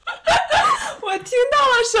听到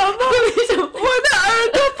了什么？为什么我的耳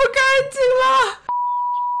朵不干净了？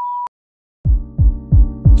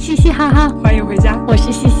嘻嘻哈哈，欢迎回家，我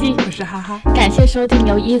是西西，我是哈哈，感谢收听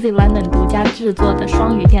由 Easy London 独家制作的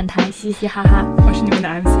双语电台嘻嘻哈哈，我是你们的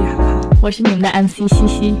MC 哈哈，我是你们的 MC 西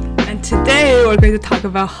西。And today we're going to talk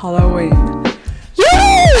about Halloween.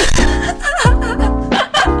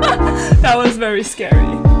 That was very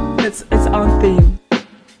scary. It's on theme.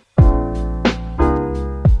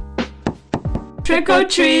 Trick or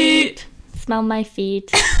treat. Smell my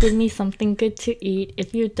feet. Give me something good to eat.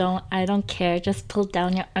 If you don't, I don't care. Just pull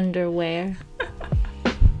down your underwear.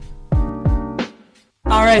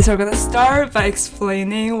 Alright, so we're gonna start by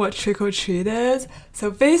explaining what trick or treat is.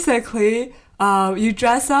 So basically, you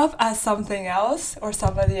dress up as something else or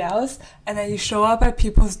somebody else, and then you show up at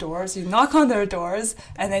people's doors, you knock on their doors,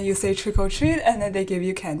 and then you say trick or treat, and then they give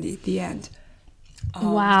you candy. The end.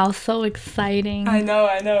 Wow, so exciting. I know,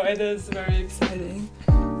 it is very exciting.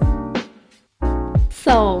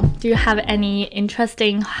 So, do you have any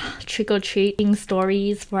interesting trick-or-treating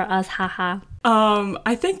stories for us, haha?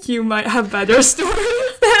 I think you might have better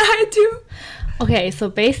stories than I do. Okay, so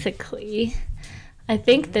basically, I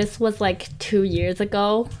think this was like 2 years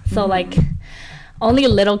ago. So like, only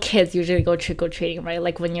little kids usually go trick-or-treating, right?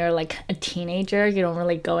 Like when you're like a teenager, you don't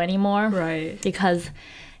really go anymore. Right. Because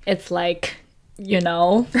it's like, you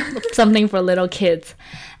know, something for little kids.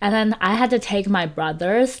 And then I had to take my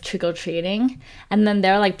brothers trick-or-treating, and then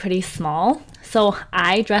they're like pretty small. So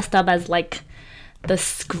I dressed up as like the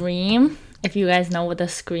Scream, if you guys know what the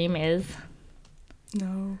Scream is.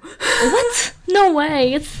 No. What? No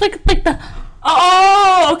way. It's like the...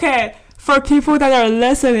 Oh, okay. For people that are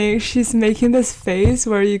listening, she's making this face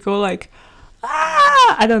where you go like,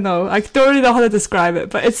 ah, I don't know. I don't really know how to describe it,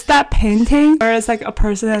 but it's that painting where it's like a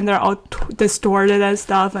person and they're all distorted and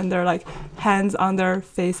stuff, and they're like hands on their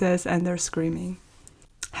faces and they're screaming.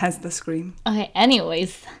 Hence the scream. Okay,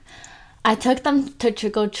 anyways, I took them to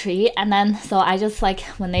trick-or-treat, and then so I just like,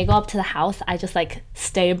 when they go up to the house, I just like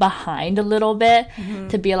stay behind a little bit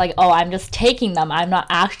to be like, oh, I'm just taking them, I'm not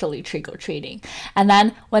actually trick-or-treating. And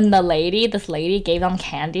then when this lady gave them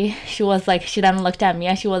candy, she was like, she then looked at me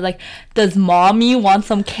and she was like, does mommy want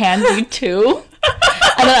some candy too?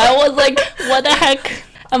 And then I was like, what the heck,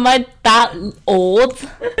 am I that old?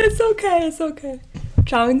 It's okay.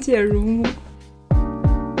 长姐如母。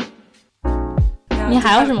你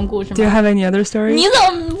还有什么故事吗？ Do you have any other story? 你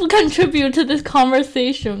怎么不 contribute to this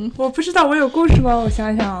conversation? 我不知道我有故事吗？我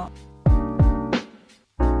想想。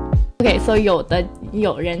Okay, so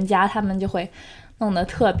有人家他们就会弄得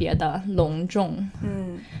特别的隆重，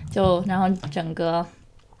就然后整个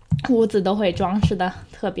屋子都会装饰的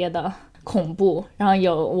特别的恐怖。然后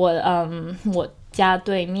有我家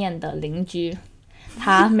对面的邻居，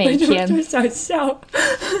他每天就想笑。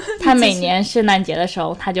他每年圣诞节的时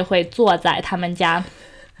候，他就会坐在他们家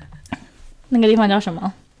那个地方叫什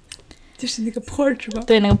么？就是那个 porch 吧？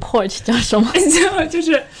对，那个 porch 叫什么？就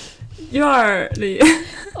是院儿里。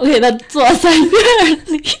OK， 他坐在院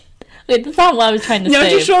里。Okay, that's not what I was trying to say. 你要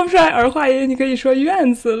是说不出来儿化音，你可以说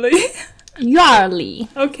院子里。院里。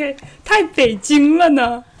OK， 太北京了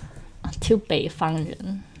呢。to 北方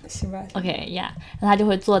人。行吧。OK， yeah， 然后他就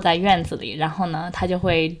会坐在院子里，然后呢，他就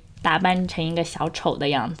会打扮成一个小丑的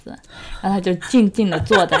样子，然后他就静静的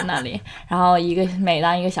坐在那里，然后每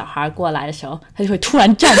当一个小孩过来的时候，他就会突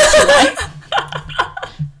然站起来。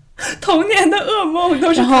童年的噩梦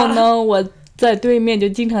都是他。然后呢，我在对面就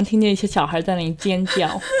经常听见一些小孩在那里尖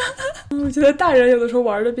叫。我觉得大人有的时候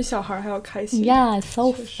玩的比小孩还要开心。Yeah,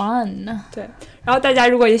 so fun. 对，然后大家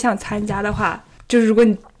如果也想参加的话，就是如果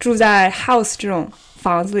你住在 house 这种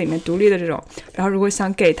房子里面独立的这种，然后如果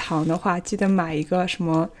想给糖的话，记得买一个什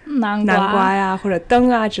么南瓜呀或者灯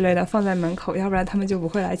啊之类的放在门口，要不然他们就不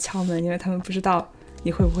会来敲门，因为他们不知道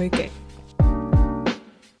你会不会给。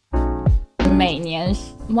每年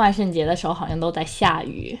万圣节的时候好像都在下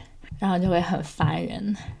雨，然后就会很烦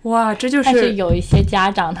人。哇，这就是。但是有一些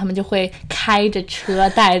家长他们就会开着车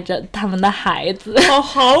带着他们的孩子，好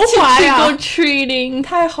豪华呀 ！trick-or-treating，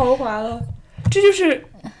 太豪华了。这就是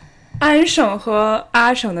安省和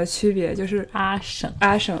阿省的区别，就是阿省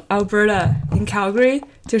Alberta in Calgary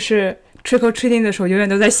就是 trick or treating 的时候永远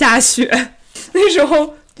都在下雪，那时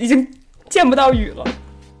候已经见不到雨了。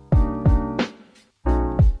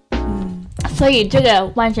所以这个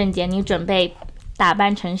万圣节你准备打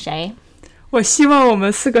扮成谁？我希望我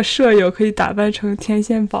们4个舍友可以打扮成天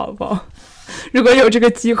线宝宝，如果有这个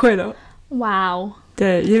机会的。哇哦！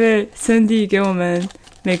对，因为 Cindy 给我们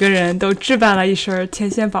每个人都置办了一身天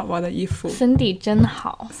线宝宝的衣服。Cindy 真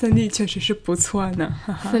好 Cindy 确实是不错呢。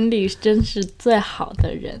Cindy 真是最好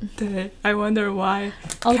的人。对 I wonder why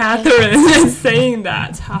Catherine is saying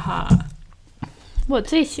that 哈哈。我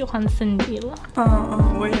最喜欢 Cindy 了。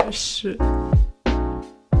我也是。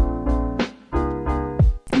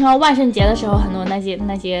然后万圣节的时候，很多那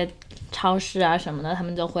些超市啊什么的，他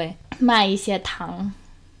们就会卖一些糖。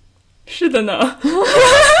是的呢。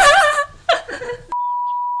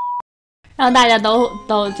然后大家都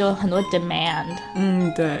就很多 demand。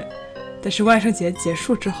对。但是万圣节结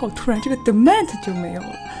束之后，突然这个 demand 就没有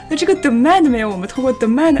了。那这个 demand 没有，我们通过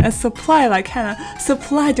demand and supply 来看呢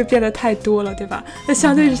 ，supply 就变得太多了，对吧？那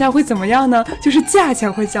相对之下会怎么样呢？就是价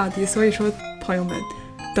钱会降低。所以说，朋友们，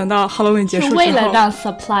等到 Halloween 结束之后，是为了让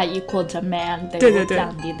supply equal demand， 对，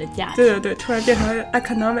降低的价钱。对，突然变成了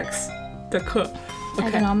economics 的课。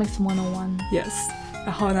Economics 101。Yes。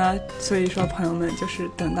然后呢，所以说朋友们就是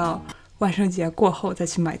等到万圣节过后再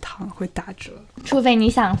去买糖会打折，除非你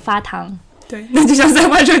想发糖。对，那就想在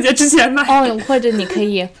万圣节之前买。或者你可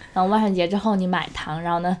以万圣节之后你买糖，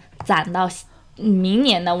然后呢攒到明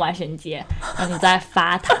年的万圣节，然后你再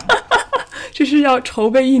发糖。这是要筹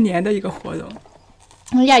备1年的一个活动。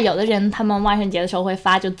有的人他们万圣节的时候会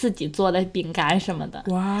发就自己做的饼干什么的。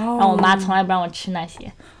哇哦！然后我妈从来不让我吃那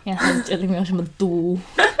些，因为她觉得里面有什么毒。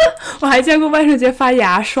我还见过万圣节发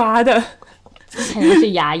牙刷的。肯定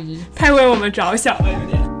是牙医。太为我们着想了，有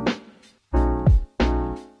点。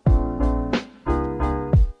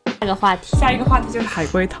下一个话题就是海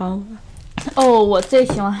龟汤。我最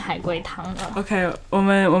喜欢海龟汤了。Okay,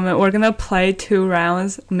 we're gonna play 2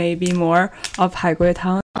 rounds, maybe more, of 海龟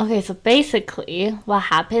汤。Okay, so basically what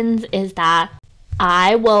happens is that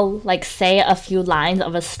I will like say a few lines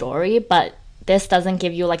of a story, but this doesn't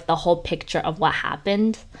give you like the whole picture of what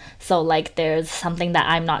happened. So like there's something that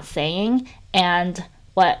I'm not saying, and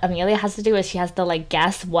what Amelia has to do is she has to like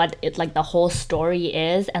guess what it like the whole story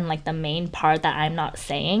is and like the main part that I'm not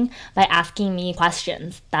saying by asking me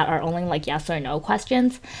questions that are only like yes or no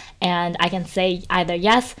questions, and I can say either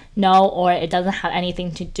yes, no, or it doesn't have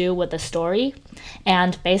anything to do with the story,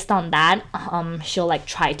 and based on that she'll like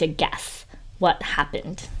try to guess what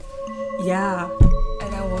happened. Yeah,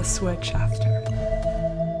 and then we'll switch after.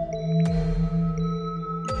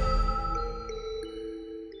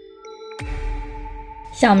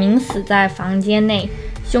 小明死在房间内，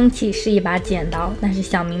凶器是一把剪刀，但是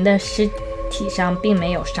小明的尸体上并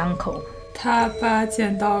没有伤口。他把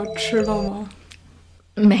剪刀吃了吗？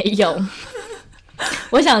没有。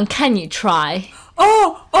我想看你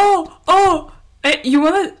try。You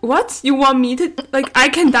wanna what? You want me to like I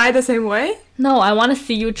can die the same way? No, I want to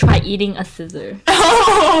see you try eating a scissor.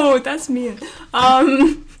 Oh, that's mean.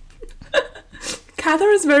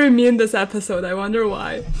 Catherine's very mean this episode. I wonder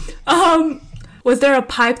why. Was there a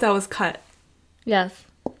pipe that was cut? Yes.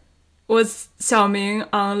 Was 小明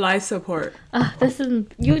on life support? This is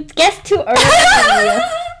you guessed too early.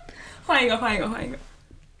 换一个。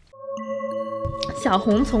小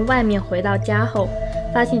红从外面回到家后，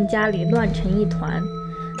发现家里乱成一团，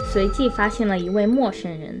随即发现了一位陌生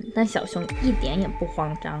人，但小熊一点也不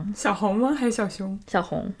慌张。小红吗？还是小熊？小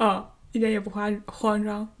红。一点也不慌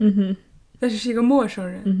张。但是是一个陌生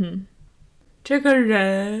人。这个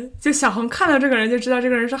人就小红看到这个人就知道这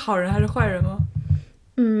个人是好人还是坏人吗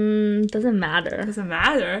？Doesn't matter. Doesn't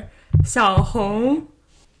matter. 小红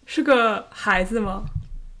是个孩子吗？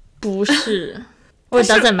不是。Or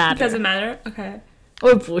doesn't matter. Doesn't matter. Okay.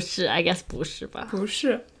 Or 不是 I guess 不是吧。不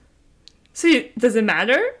是。所以 does it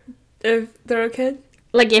matter if they're a kid?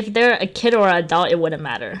 Like if they're a kid or an adult, it wouldn't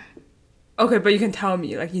matter. Okay, but you can tell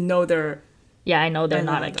me, like you know they're. Yeah, I know they're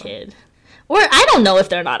not a kid. Or I don't know if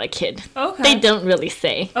they're not a kid. Okay. They don't really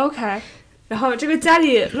say. Okay. 然后这个家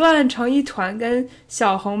里乱成一团跟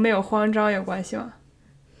小红没有慌张有关系吗？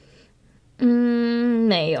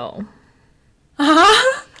没有。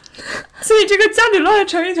所以这个家里乱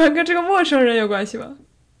成一团跟这个陌生人有关系吗？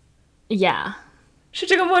 Yeah. 是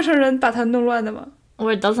这个陌生人把他弄乱的吗？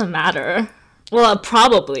 Or it doesn't matter. Well,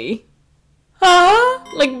 probably.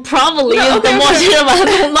 Like probably is the 陌生人把它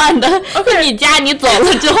弄乱的。Okay. 你家你走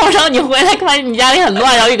了之后，然后你回来发现你家里很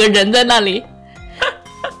乱，然后有个人在那里。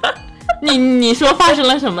你说发生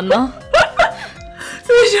了什么呢？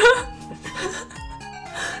所以说，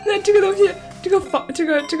那这个东西，这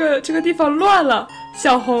个地方乱了，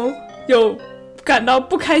小红有感到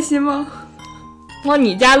不开心吗？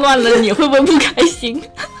你家乱了，你会不会不开心？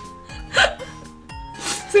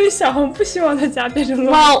所以小红不希望她家变成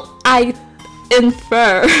乱。Well, I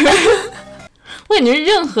infer. 我感觉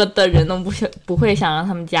任何的人都不会想让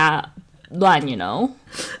他们家乱 you know?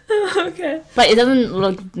 Okay. But it doesn't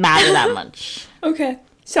matter that much. Okay.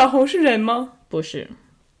 小红是人吗？不是。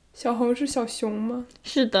小红是小熊吗？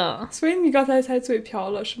是的。所以你刚才才嘴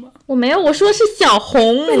瓢了是吗？我没有，我说的是小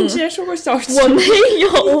红。那你之前说过小熊？我没有，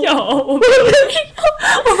我没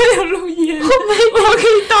有录音。我给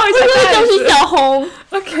你倒一下袋子。我说的是小红。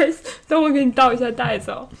OK， 等我给你倒一下袋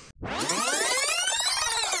子哦。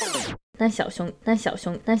但小熊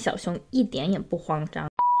一点也不慌张。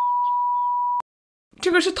这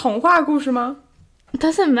个是童话故事吗？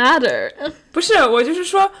 Doesn't matter。 不是，我就是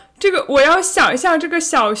说这个我要想象这个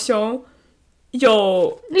小熊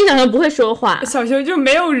有，那个小熊不会说话，小熊就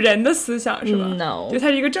没有人的思想是吧？ No， 就它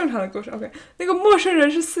是一个正常的故事。 OK， 那个陌生人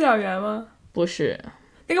是饲养员吗？不是。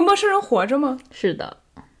那个陌生人活着吗？是的。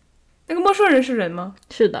那个陌生人是人吗？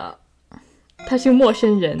是的。他是陌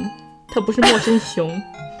生人，他不是陌生熊。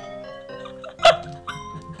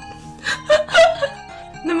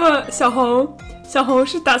那么小红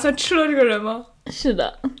是打算吃了这个人吗？是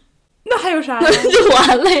的。那还有啥呀？就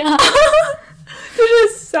完了呀。就是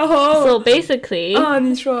小红。So basically，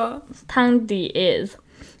 你说。汤底 is，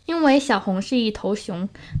 因为小红是一头熊，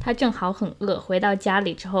它正好很饿。回到家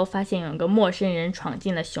里之后，发现有个陌生人闯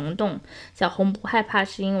进了熊洞。小红不害怕，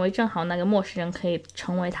是因为正好那个陌生人可以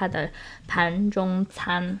成为她的盘中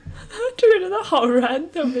餐。这个真的好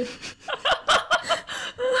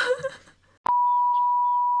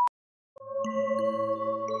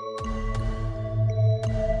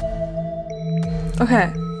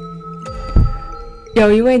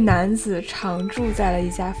有一位男子常住在了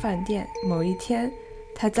一家饭店。某一天，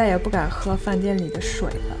他再也不敢喝饭店里的水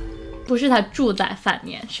了。不是他住在饭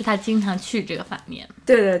店，是他经常去这个饭店。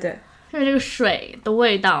对对对。因为这个水的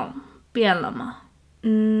味道变了吗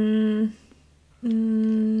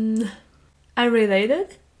？Unrelated,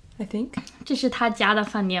 I think。这是他家的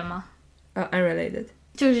饭店吗？Unrelated。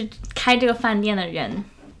就是开这个饭店的人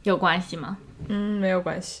有关系吗？没有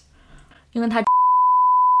关系。因为他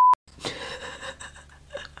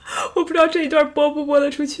我不知道这一段播不播得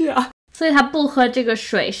出去啊。所以他不喝这个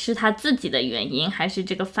水是他自己的原因，还是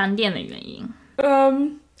这个饭店的原因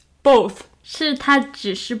？Both。是他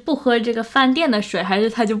只是不喝这个饭店的水，还是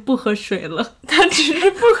他就不喝水了？他只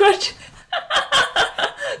是不喝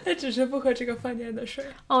他只是不喝这个饭店的水。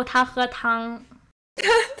哦，他喝汤。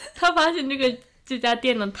他发现这家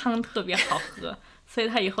店的汤特别好喝，所以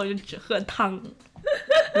他以后就只喝汤了。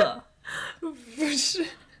不是。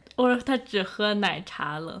我说他只喝奶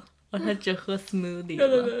茶了，我说他只喝 smoothie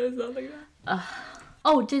了。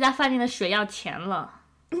哦，这家饭店的水要钱了。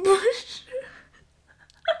不是。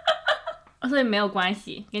所以没有关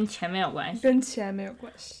系，跟钱没有关系。跟钱没有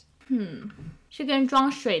关系。是跟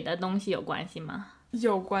装水的东西有关系吗？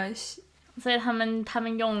有关系。所以他们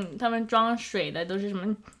装水的都是什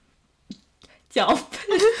么脚盆？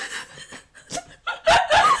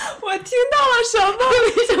我听到了什么？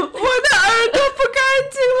为什么我的耳朵不干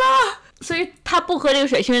净了？所以他不喝这个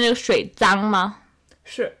水是因为这个水脏吗？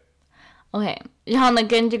是。OK， 然后呢，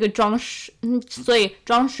跟这个所以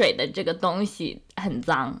装水的这个东西很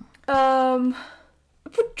脏。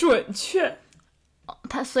不准确。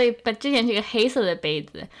所以之前是一个黑色的杯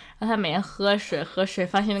子，然后他每天喝水，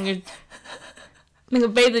发现那个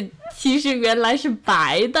杯子其实原来是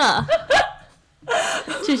白的。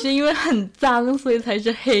只是因为很脏，所以才是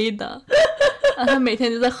黑的。然后他每天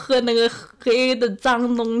就在喝那个黑的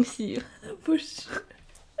脏东西。不是。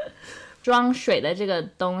装水的这个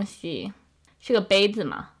东西是个杯子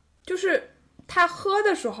吗？就是他喝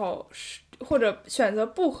的时候或者选择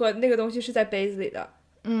不喝那个东西是在杯子里的。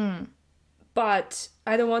But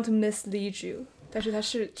I don't want to mislead you。但是他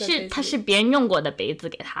是在杯子里。他是别人用过的杯子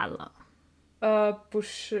给他了。不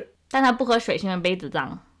是。但他不喝水是因为杯子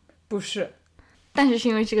脏。不是。但是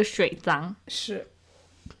因为这个水脏。是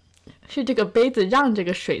这个杯子让这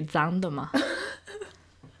个水脏的吗？听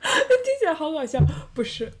起来好搞笑。不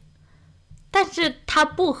是。但是他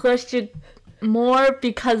不喝是 more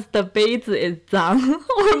because the 杯子 is 脏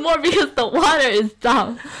or more because the water is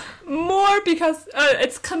脏？ More because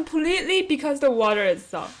it's completely because the water is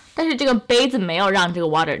脏。但是这个杯子没有让这个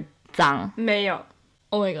water 脏。没有。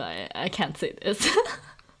Oh my god, I can't say this.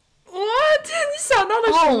 What？ 你想到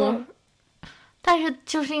的什么？但是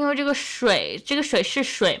就是因为这个水是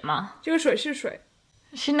水吗？这个水是水。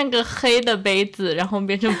是那个黑的杯子然后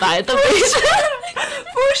变成白的杯子。不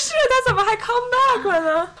是，他怎么还 come back 了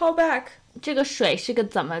呢？ Call back。 这个水是个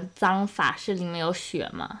怎么脏法？是里面有血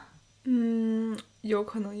吗？有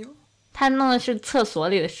可能有。他弄的是厕所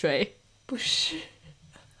里的水。不是。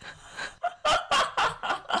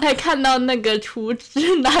还看到那个厨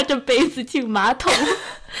师拿着杯子进马桶。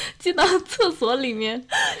进到厕所里面，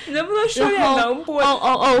你能不能说点能播？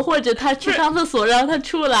或者他去上厕所，然后他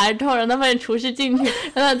出来之后，然后他发现厨师进去，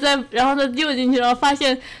然后他又进去，然后发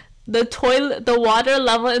现 the water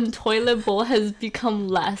level in toilet bowl has become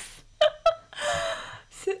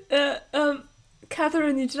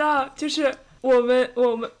less。Catherine， 你知道，就是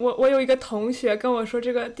我有一个同学跟我说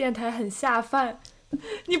这个电台很下饭，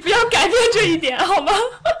你不要改变这一点好吗？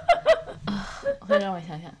会让我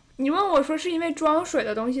想想。你问我说是因为装水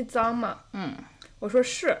的东西脏吗？我说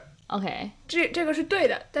是。OK， 这个是对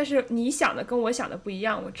的，但是你想的跟我想的不一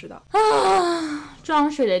样，我知道。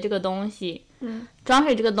装水的这个东西，装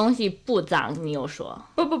水这个东西不脏，你又说？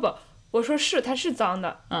不，我说是，它是脏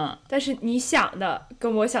的。但是你想的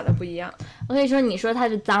跟我想的不一样。我跟你说，你说它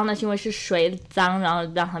是脏的，是因为是水脏，然后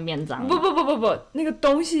让它变脏。不，那个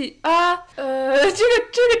东西啊，这个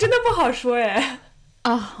真的不好说哎。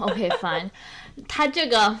OK fine， 它这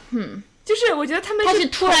个就是我觉得他是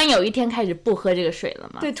突然有一天开始不喝这个水了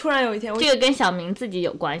吗？对，突然有一天。这个跟小明自己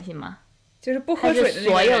有关系吗？就是不喝水的那个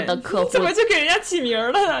人。所有的客户怎么就给人家起名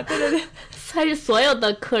了呢？对。还是所有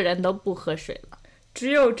的客人都不喝水了？只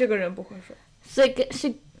有这个人不喝水。所以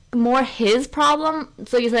是 more his problem?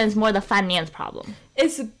 So you say it's more the 饭店 's problem?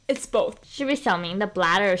 It's both. 是不是小明的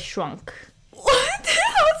bladder shrunk? What?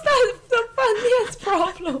 How's that the 饭店 's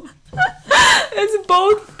problem? It's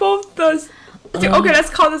both the...Okay, let's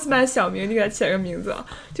call this man 小明，你给他起个名字啊，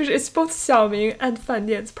就是 it's both 小明 and 饭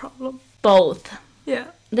店 's problem. Both. Yeah.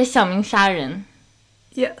 那小明杀人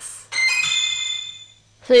Yes.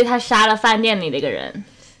 所以他杀了饭店里的一个人。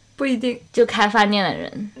不一定。就开饭店的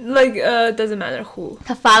人。Like doesn't matter who.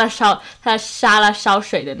 他杀了烧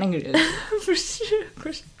水的那个人。不是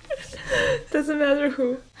Doesn't matter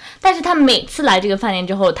who. 但是他每次来这个饭店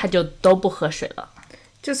之后，他就都不喝水了。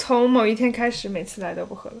就从某一天开始，每次来都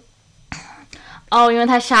不喝了。因为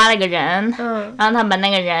他杀了一个人，然后他把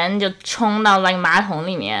那个人就冲到那个马桶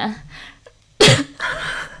里面。这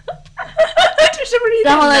是不是一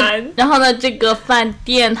点难？然后呢，这个饭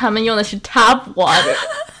店他们用的是 tap water.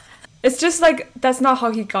 It's just like that's not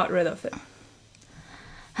how he got rid of it.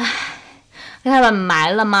 那他把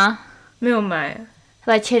埋了吗？没有埋。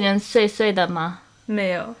他把它切成碎碎的吗？没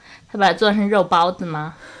有。他把它做成肉包子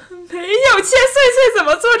吗？没有，切碎碎怎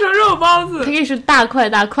么做成肉包子？它可以是大块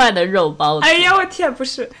大块的肉包子。哎呀，我天，不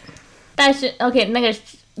是。但是 OK，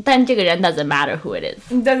 但这个人 doesn't matter who it is.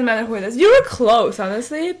 It doesn't matter who it is. You were close,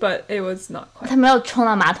 honestly, but it was not quite. 他没有冲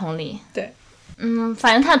到马桶里。对。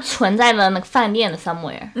反正他存在了那个饭店的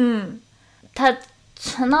somewhere。他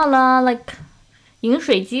存到了 like 饮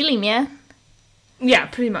水机里面。Yeah,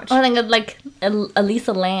 pretty much. 那个 like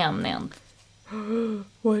Elisa Lam 那样子。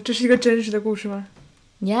哇，这是一个真实的故事吗？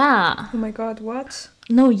 Yeah. Oh my god, what?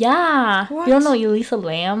 No, yeah. What? You don't know Elisa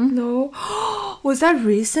Lam? No. Was that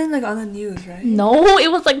recent, like on the news, right? No,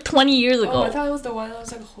 it was like 20 years ago. Oh, I thought it was the one that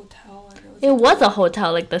was like a hotel. It was a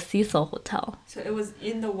hotel, like the Cecil Hotel. So it was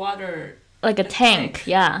in the water. Like a tank,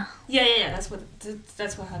 yeah. Yeah. That's what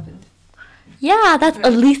happened. Yeah, that's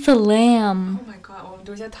Elisa Lam. Oh my god, 我们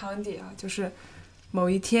读一下汤底啊，就是某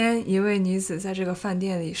一天，一位女子在这个饭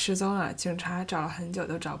店里失踪了，警察找了很久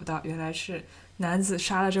都找不到，原来是男子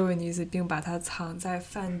杀了这位女子，并把她藏在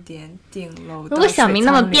饭店顶楼的水槽里。如果小明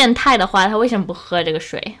那么变态的话，他为什么不喝这个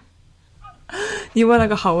水？你问了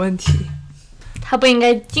个好问题。他不应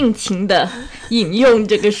该尽情的饮用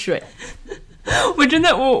这个水。我真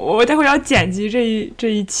的，我待会儿要剪辑这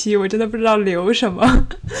一期，我真的不知道留什么。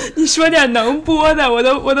你说点能播的，我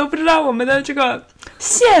都不知道我们的这个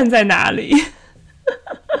线在哪里。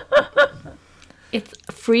It's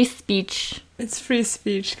free speech. It's free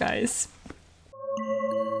speech, guys.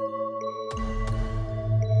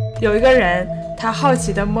 有一个人，他好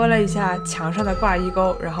奇地摸了一下墙上的挂衣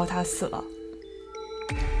钩，然后他死了。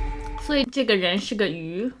所以这个人是个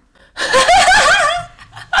鱼。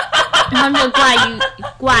然后这个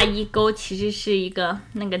挂衣钩其实是一个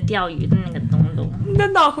那个钓鱼的那个东东。你的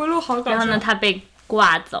脑回路好搞笑。然后呢，他被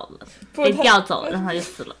挂走了，被钓走了，然后他就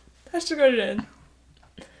死了。他是个人，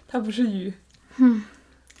他不是鱼。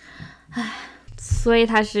所以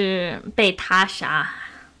他是被他杀。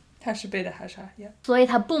他是被他杀呀。所以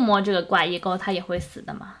他不摸这个挂衣钩，他也会死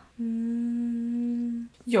的吗？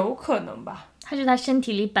有可能吧。他是他身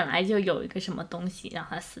体里本来就有一个什么东西让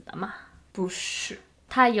他死的吗？不是。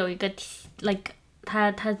他有一个 like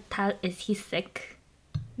他 is he sick?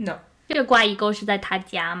 No. 这个挂衣钩是在他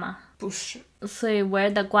家吗？不是。所以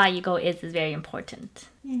where the 挂衣钩 is very important.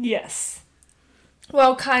 Yes.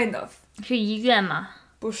 Well, kind of. 是医院吗？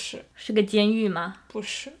不是。是个监狱吗？不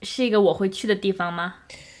是。是一个我会去的地方吗？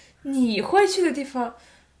你会去的地方？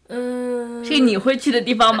是个你会去的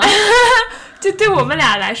地方吗？就对我们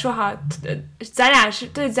俩来说哈，咱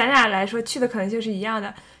俩来说去的可能性是一样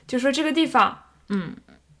的，就说这个地方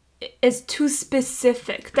，it's too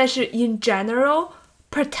specific， 但是 in general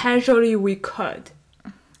potentially we could.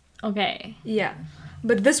 Okay. Yeah,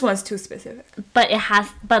 but this one's too specific. But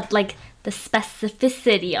like the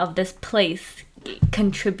specificity of this place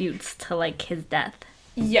contributes to like his death.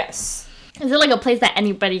 Yes. Is it like a place that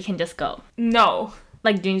anybody can just go? No.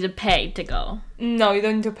 Like, do you need to pay to go? No, you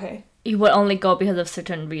don't need to pay. You would only go because of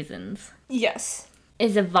certain reasons. Yes.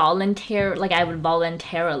 Is it volunteer? Like, I would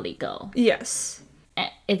voluntarily go. Yes.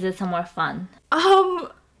 Is it somewhere fun?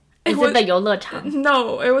 Is it the 游乐场?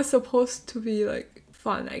 No, it was supposed to be like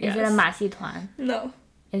fun, I guess. Is it a 马戏团? No.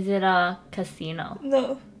 Is it a casino?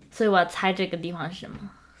 No. 所以我要猜这个地方是什么？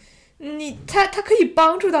它可以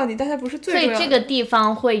帮助到你，但它不是最重要的。所以这个地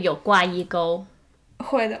方会有挂衣钩？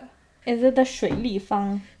会的。Is it the 水立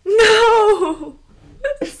方？ No.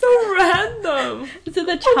 It's so random. Is it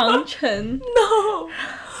the 长城？ No.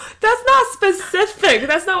 That's not specific.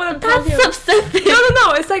 That's not what I'm talking about. That's specific.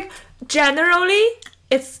 No. It's like generally,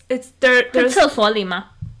 it's there. 在厕所里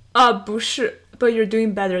吗？不是。But you're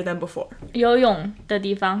doing better than before. 游泳的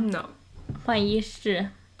地方？ No. 换衣室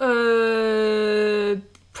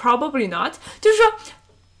？Probably not. 就是说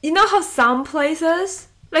you know how some places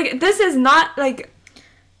like this is not like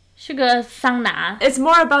是个桑拿。It's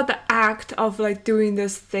more about the act of like doing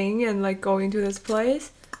this thing and like going to this place.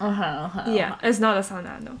 Yeah, it's not a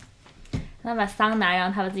sauna, no. 那把桑拿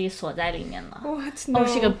让他把自己锁在里面了。What? No.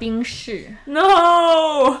 是个冰室。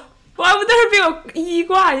No. Why would there be 有衣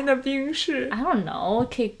挂 in the 冰室 I don't know.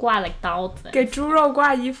 可以挂 like 刀子。给猪肉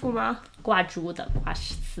挂衣服吗？挂猪的，挂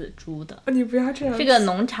死猪的。你不要这样。是个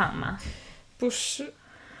农场吗？不是。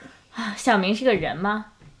小明是个人吗？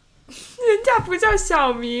人家不叫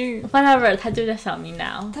小明。Whatever， 他就叫小明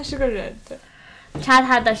now。他是个人，对。杀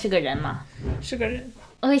他的是个人吗？是个人。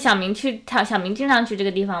OK， 小明经常去这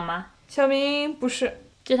个地方吗？小明不是。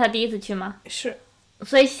这是他第一次去吗？是。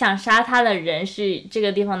所以想杀他的人是这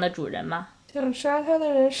个地方的主人吗？想杀他的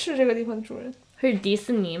人是这个地方的主人。是迪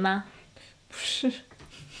士尼吗？不是。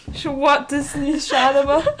是 Walt Disney 杀的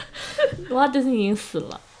吗？Walt Disney 已经死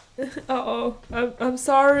了。I'm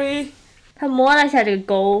sorry。他摸了一下这个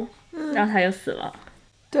钩，然后他就死了。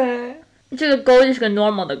对。这个钩就是个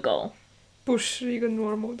normal 的钩。不是一个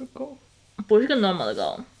normal 的钩。不是个 normal 的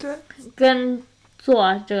钩。对。跟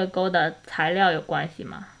做这个钩的材料有关系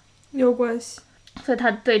吗？有关系。所以他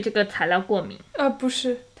对这个材料过敏。不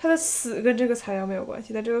是，他的死跟这个材料没有关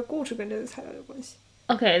系，但这个故事跟这个材料有关系。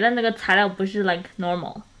OK， 但那个材料不是 like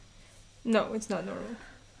normal。No, it's not normal.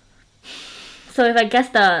 So if I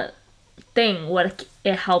guess the thing, would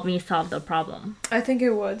it help me solve the problem? I think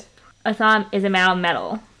it would. I thought, is it made out of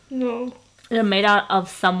metal? No. Is it made out of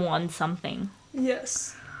someone, something?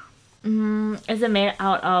 Yes. Is it made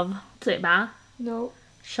out of 嘴巴 No.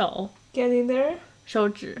 手 Getting there? 手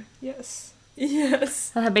指 Yes.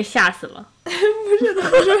 那他被吓死了。不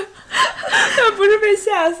是，他不是被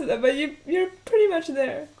吓死的 but you're pretty much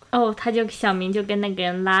there. 小明就跟那个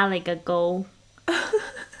人拉了一个钩。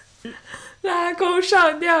拉钩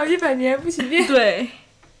上吊，100年不许变。对。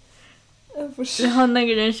不是。然后那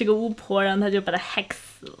个人是个巫婆，然后他就把他 hack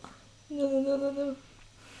死了。No.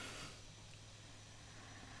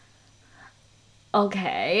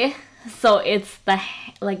 Okay, so it's but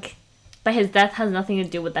his death has nothing to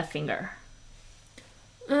do with that finger.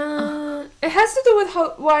 It has to do with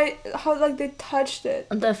how like they touched it.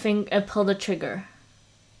 The finger pulled the trigger.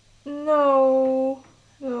 No.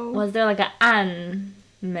 Was there like an 按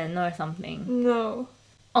门 or something? No.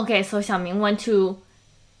 Okay, so 小明 went to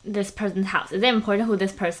this person's house. Is it important who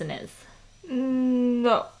this person is?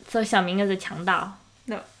 No. So 小明 is a 强盗?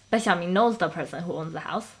 No. But 小明 knows the person who owns the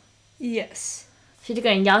house? Yes. 是这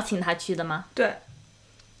个人邀请他去的吗？对。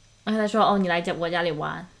然后他说：“你来我家里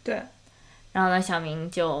玩。”对。然后呢，小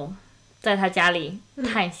明就在他家里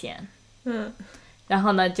探险。然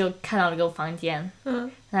后呢，就看到了个房间。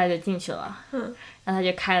他就进去了。然后他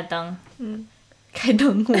就开了灯。开灯，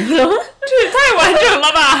我不知道，这也太完整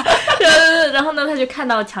了吧！然后呢，他就看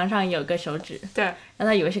到墙上有个手指。对。然后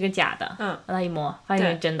他以为是个假的。让他一摸，发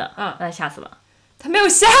现是真的。让他吓死了。他没有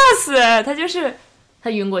吓死，他就是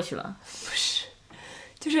他晕过去了。不是。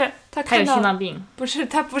就是他看到有心脏病。不是，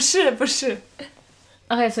他不是。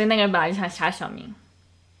OK， 所以那个人本来就想杀小明。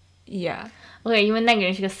Yeah. OK， 因为那个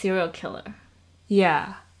人是个 serial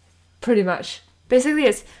killer。Yeah, pretty much.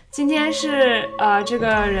 Basically, 今天是这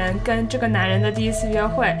个人跟这个男人的第一次约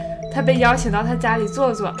会，他被邀请到他家里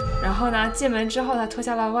坐坐，然后呢，进门之后他脱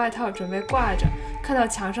下了外套准备挂着，看到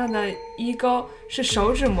墙上的衣钩是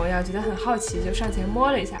手指模样，觉得很好奇，就上前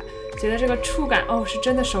摸了一下，觉得这个触感是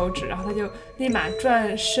真的手指，然后他就立马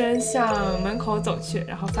转身向门口走去，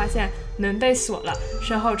然后发现门被锁了，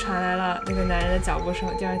身后传来了那个男人的脚步声。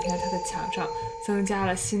第二天他的墙上增加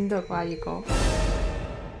了新的挂衣钩。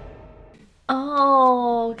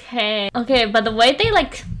Oh, okay. Okay, but the way they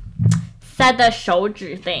like said the 手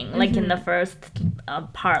指 thing, like in the first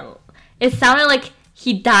part, it sounded like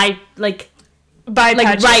he died like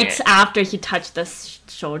right after he touched the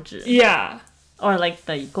手指. Yeah. Or like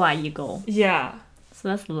the 挂衣钩. Yeah. So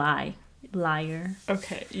that's liar.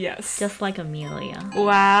 Okay, yes. Just like Amelia.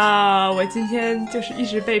 Wow, 我今天就是一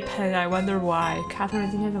直被喷 I wonder why.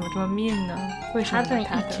 Catherine 今天怎么这么 mean 呢？为什么 Catherine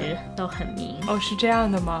一直都很 mean. 是这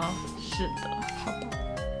样的吗？是的，好吧。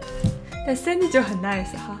但 Sandy 就很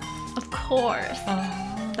nice 哈。Of course.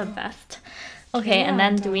 The best. Okay, and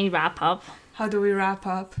then do we wrap up? How do we wrap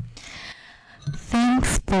up?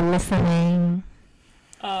 Thanks for listening.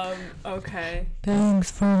 Okay.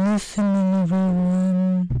 Thanks for listening,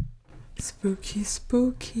 everyone. Spooky,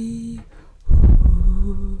 spooky.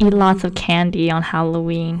 Eat lots of candy on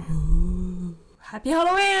Halloween. Happy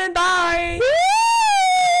Halloween! Bye!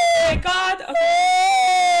 Oh my god!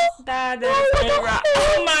 Okay. That is a wrap.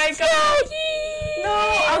 Oh my god! No!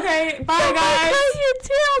 Okay, bye guys!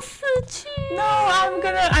 No,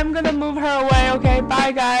 I'm gonna move her away, okay?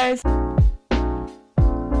 Bye guys!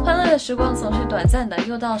 欢乐的时光总是短暂的，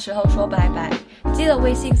又到时候说拜拜。记得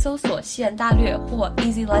微信搜索西安大略或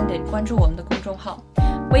Easy London 关注我们的公众号，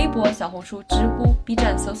微博、小红书、知乎、B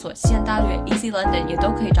站搜索西安大略 Easy London 也都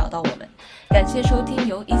可以找到我们。感谢收听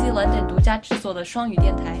由 Easy London 独家制作的双语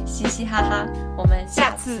电台，嘻嘻哈哈，我们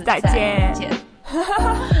下次再见。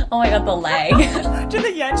Oh my god, the lag 真的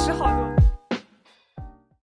延迟好多。